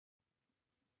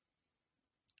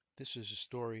This is a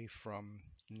story from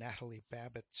Natalie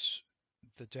Babbitt's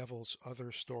The Devil's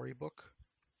Other Storybook.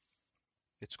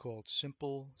 It's called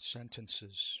Simple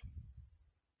Sentences.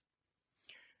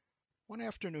 One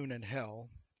afternoon in hell,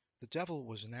 the devil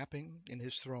was napping in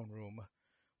his throne room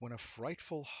when a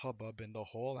frightful hubbub in the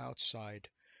hall outside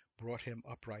brought him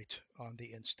upright on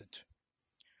the instant.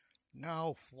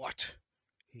 "Now what?"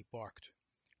 he barked.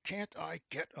 "Can't I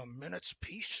get a minute's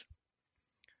peace?"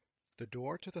 The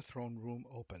door to the throne room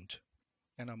opened,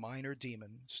 and a minor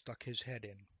demon stuck his head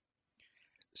in.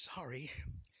 "Sorry,"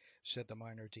 said the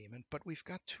minor demon, "but we've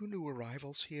got two new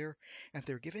arrivals here, and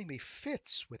they're giving me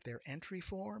fits with their entry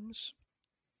forms."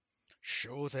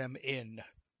 "Show them in,"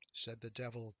 said the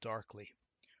devil darkly.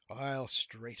 "I'll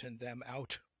straighten them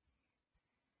out."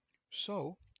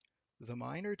 So the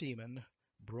minor demon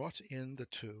brought in the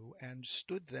two and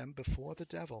stood them before the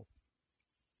devil,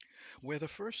 where the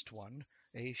first one,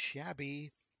 a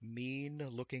shabby,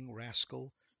 mean-looking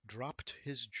rascal, dropped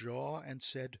his jaw and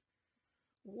said,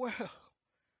 "Well,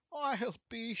 I'll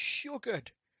be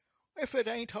sugared if it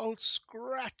ain't old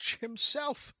Scratch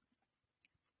himself."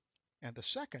 And the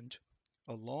second,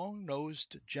 a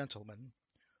long-nosed gentleman,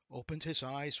 opened his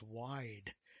eyes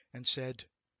wide and said,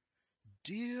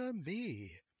 "Dear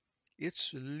me,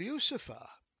 it's Lucifer."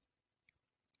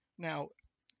 Now,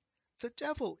 the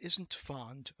devil isn't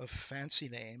fond of fancy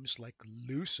names like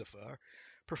Lucifer,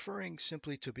 preferring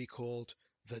simply to be called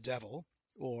the devil,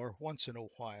 or once in a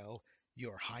while,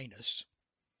 Your Highness.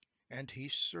 And he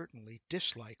certainly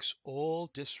dislikes all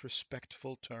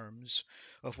disrespectful terms,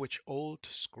 of which Old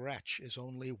Scratch is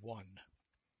only one.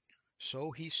 So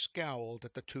he scowled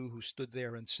at the two who stood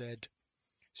there and said,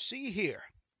 "See here,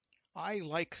 I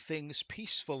like things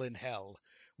peaceful in hell.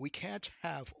 We can't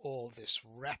have all this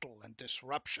rattle and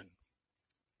disruption."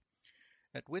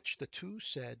 At which the two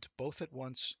said, both at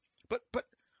once, But,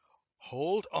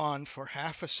 hold on for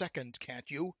half a second,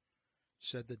 can't you?"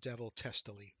 said the devil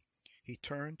testily. He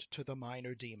turned to the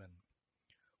minor demon.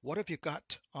 "What have you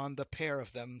got on the pair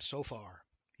of them so far?"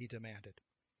 he demanded.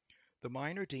 The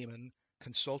minor demon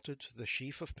consulted the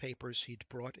sheaf of papers he'd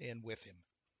brought in with him.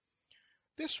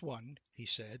 "This one," he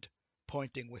said,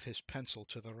 pointing with his pencil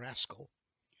to the rascal,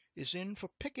 "is in for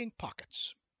picking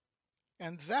pockets.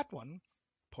 And that one,"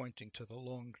 pointing to the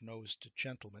long-nosed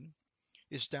gentleman,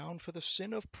 "is down for the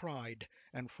sin of pride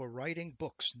and for writing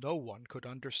books no one could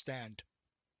understand."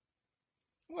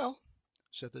 "Well,"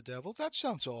 said the devil, "that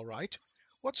sounds all right.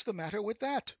 What's the matter with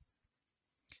that?"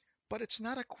 "But it's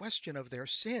not a question of their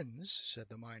sins," said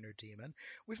the minor demon.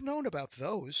 "We've known about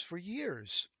those for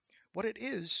years. What it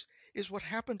is what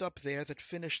happened up there that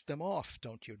finished them off,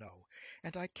 don't you know?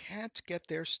 And I can't get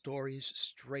their stories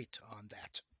straight on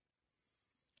that."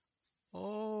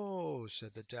 "Oh,"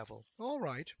 said the devil, "all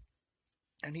right."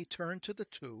 And he turned to the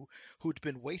two who'd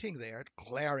been waiting there,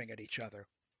 glaring at each other.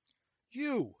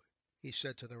 "You," he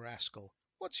said to the rascal,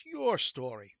 "what's your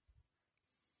story?"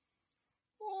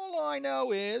 "All I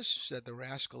know is," said the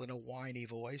rascal in a whiny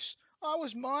voice, "I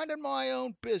was minding my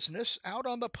own business out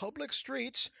on the public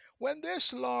streets when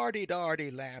this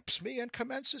lardy-dardy lamps me and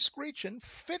commences screeching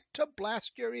fit to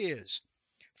blast your ears.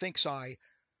 Thinks I,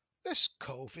 this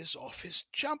cove is off his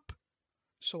chump.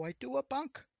 So I do a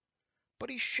bunk.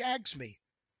 But he shags me,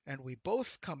 and we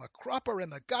both come a cropper in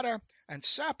the gutter and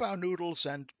sap our noodles,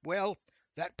 and, well,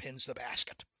 that pins the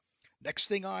basket. Next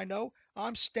thing I know,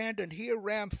 I'm standing here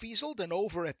ram-feazled and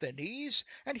over at the knees,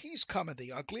 and he's coming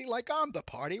the ugly like I'm the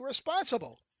party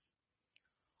responsible."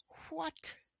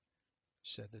 "What?"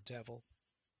 said the devil.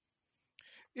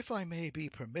 "If I may be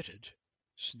permitted,"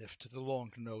 sniffed the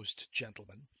long-nosed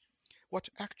gentleman, "what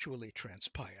actually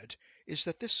transpired is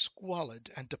that this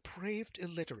squalid and depraved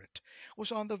illiterate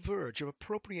was on the verge of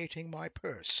appropriating my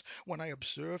purse when I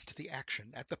observed the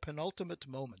action at the penultimate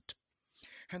moment.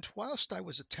 And whilst I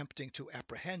was attempting to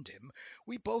apprehend him,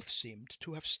 we both seemed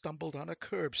to have stumbled on a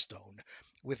curbstone,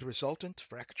 with resultant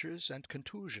fractures and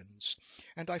contusions,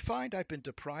 and I find I've been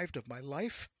deprived of my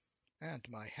life and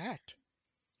my hat,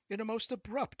 in a most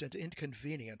abrupt and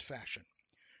inconvenient fashion.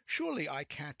 Surely I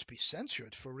can't be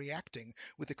censured for reacting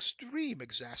with extreme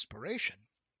exasperation."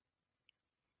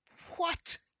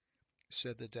 "What?"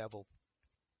 said the devil.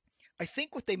 "I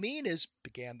think what they mean is—"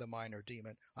 began the minor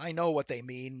demon. "I know what they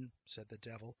mean," said the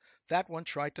devil. "That one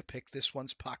tried to pick this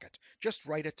one's pocket. Just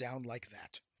write it down like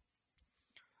that."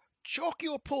 "Chalk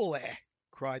your pull there!"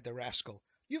 cried the rascal.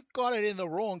 "You've got it in the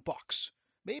wrong box.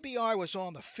 Maybe I was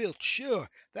on the filch, sure,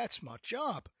 that's my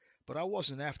job, but I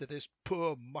wasn't after this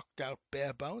poor mucked-out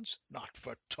barebones, not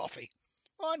for toffee.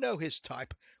 I know his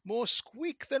type. More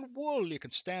squeak than wool, you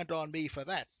can stand on me for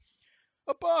that.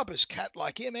 A barber's cat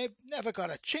like him ain't never got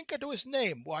a chink into his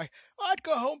name. Why, I'd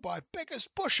go home by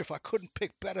biggest bush if I couldn't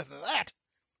pick better than that."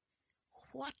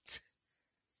 "What?"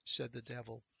 said the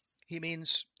devil. "He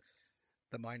means—"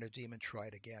 The minor demon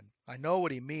tried again. "I know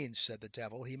what he means," said the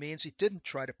devil. "He means he didn't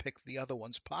try to pick the other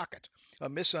one's pocket. A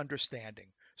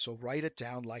misunderstanding. So write it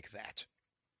down like that."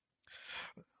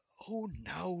 "Oh,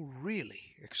 now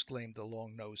really," exclaimed the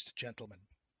long-nosed gentleman,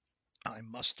 "I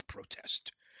must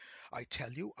protest. I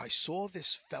tell you, I saw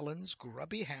this felon's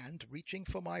grubby hand reaching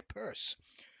for my purse.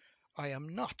 I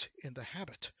am not in the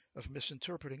habit of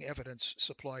misinterpreting evidence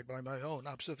supplied by my own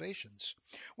observations.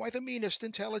 Why, the meanest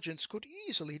intelligence could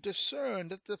easily discern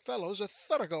that the fellow's a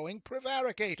thoroughgoing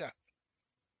prevaricator."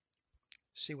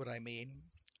 "See what I mean?"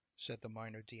 said the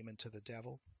minor demon to the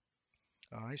devil.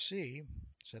 "I see,"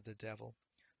 said the devil.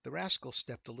 The rascal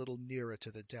stepped a little nearer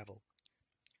to the devil.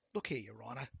 "Look here, your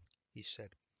honor," he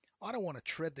said. "I don't want to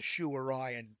tread the shoe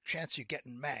awry and chance you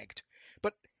getting magged,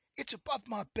 but it's above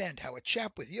my bend how a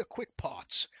chap with your quick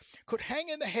parts could hang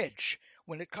in the hedge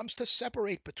when it comes to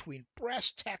separate between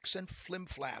brass tacks and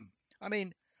flim-flam. I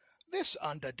mean, this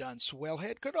underdone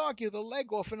swellhead could argue the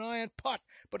leg off an iron pot,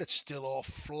 but it's still all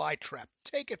fly-trap.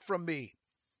 Take it from me."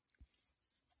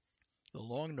 The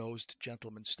long-nosed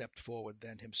gentleman stepped forward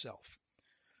then himself.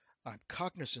 "I'm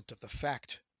cognizant of the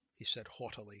fact," he said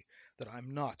haughtily, "that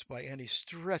I'm not, by any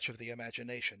stretch of the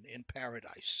imagination, in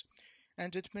paradise,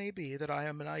 and it may be that I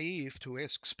am naive to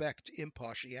expect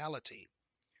impartiality.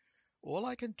 All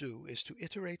I can do is to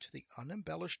iterate the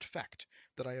unembellished fact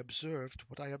that I observed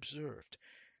what I observed,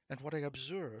 and what I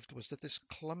observed was that this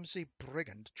clumsy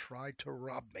brigand tried to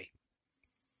rob me."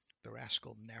 The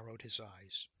rascal narrowed his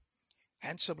eyes.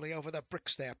 "Handsomely over the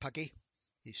bricks there, Puggy,"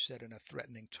 he said in a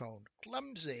threatening tone.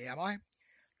 "Clumsy, am I?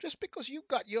 Just because you've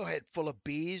got your head full of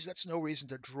bees, that's no reason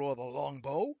to draw the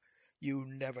longbow. You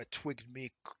never twigged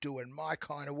me doing my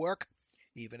kind of work.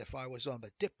 Even if I was on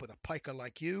the dip with a piker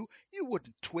like you, you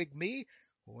wouldn't twig me.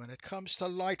 When it comes to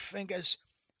light fingers,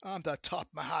 I'm the top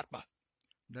Mahatma.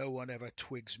 No one ever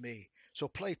twigs me. So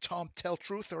play Tom Tell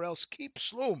Truth or else keep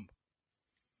sloom."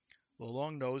 The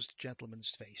long-nosed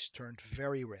gentleman's face turned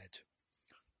very red.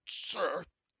 "Sir,"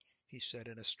 he said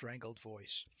in a strangled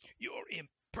voice, "your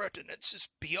impertinence is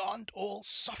beyond all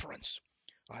sufferance.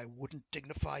 I wouldn't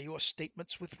dignify your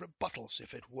statements with rebuttals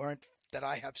if it weren't that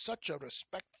I have such a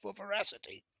respect for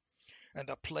veracity. And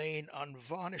the plain,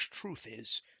 unvarnished truth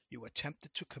is, you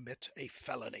attempted to commit a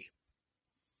felony."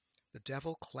 The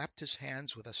devil clapped his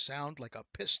hands with a sound like a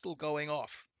pistol going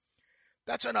off.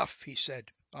 "That's enough," he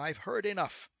said. "I've heard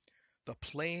enough. The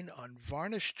plain,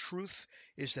 unvarnished truth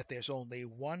is that there's only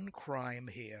one crime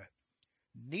here.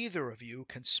 Neither of you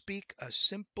can speak a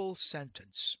simple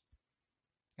sentence."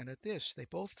 And at this they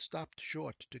both stopped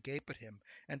short to gape at him,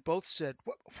 and both said,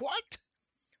 "What?"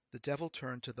 The devil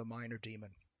turned to the minor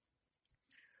demon.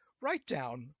 "Write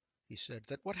down," he said,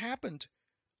 "that what happened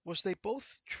was they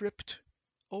both tripped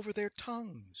over their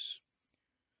tongues."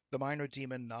 The minor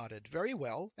demon nodded. "Very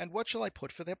well, and what shall I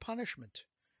put for their punishment?"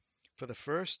 For the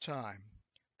first time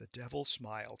the devil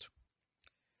smiled.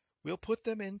 "We'll put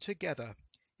them in together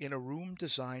in a room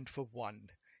designed for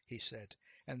one," he said,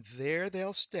 "and there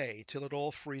they'll stay till it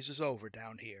all freezes over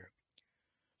down here."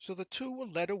 So the two were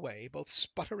led away, both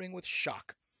sputtering with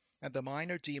shock, and the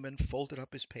minor demon folded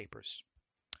up his papers.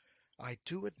 "I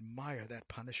do admire that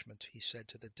punishment," he said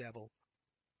to the devil.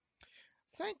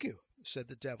 "Thank you," said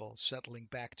the devil, settling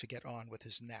back to get on with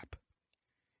his nap.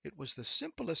 "It was the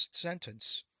simplest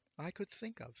sentence I could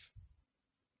think of."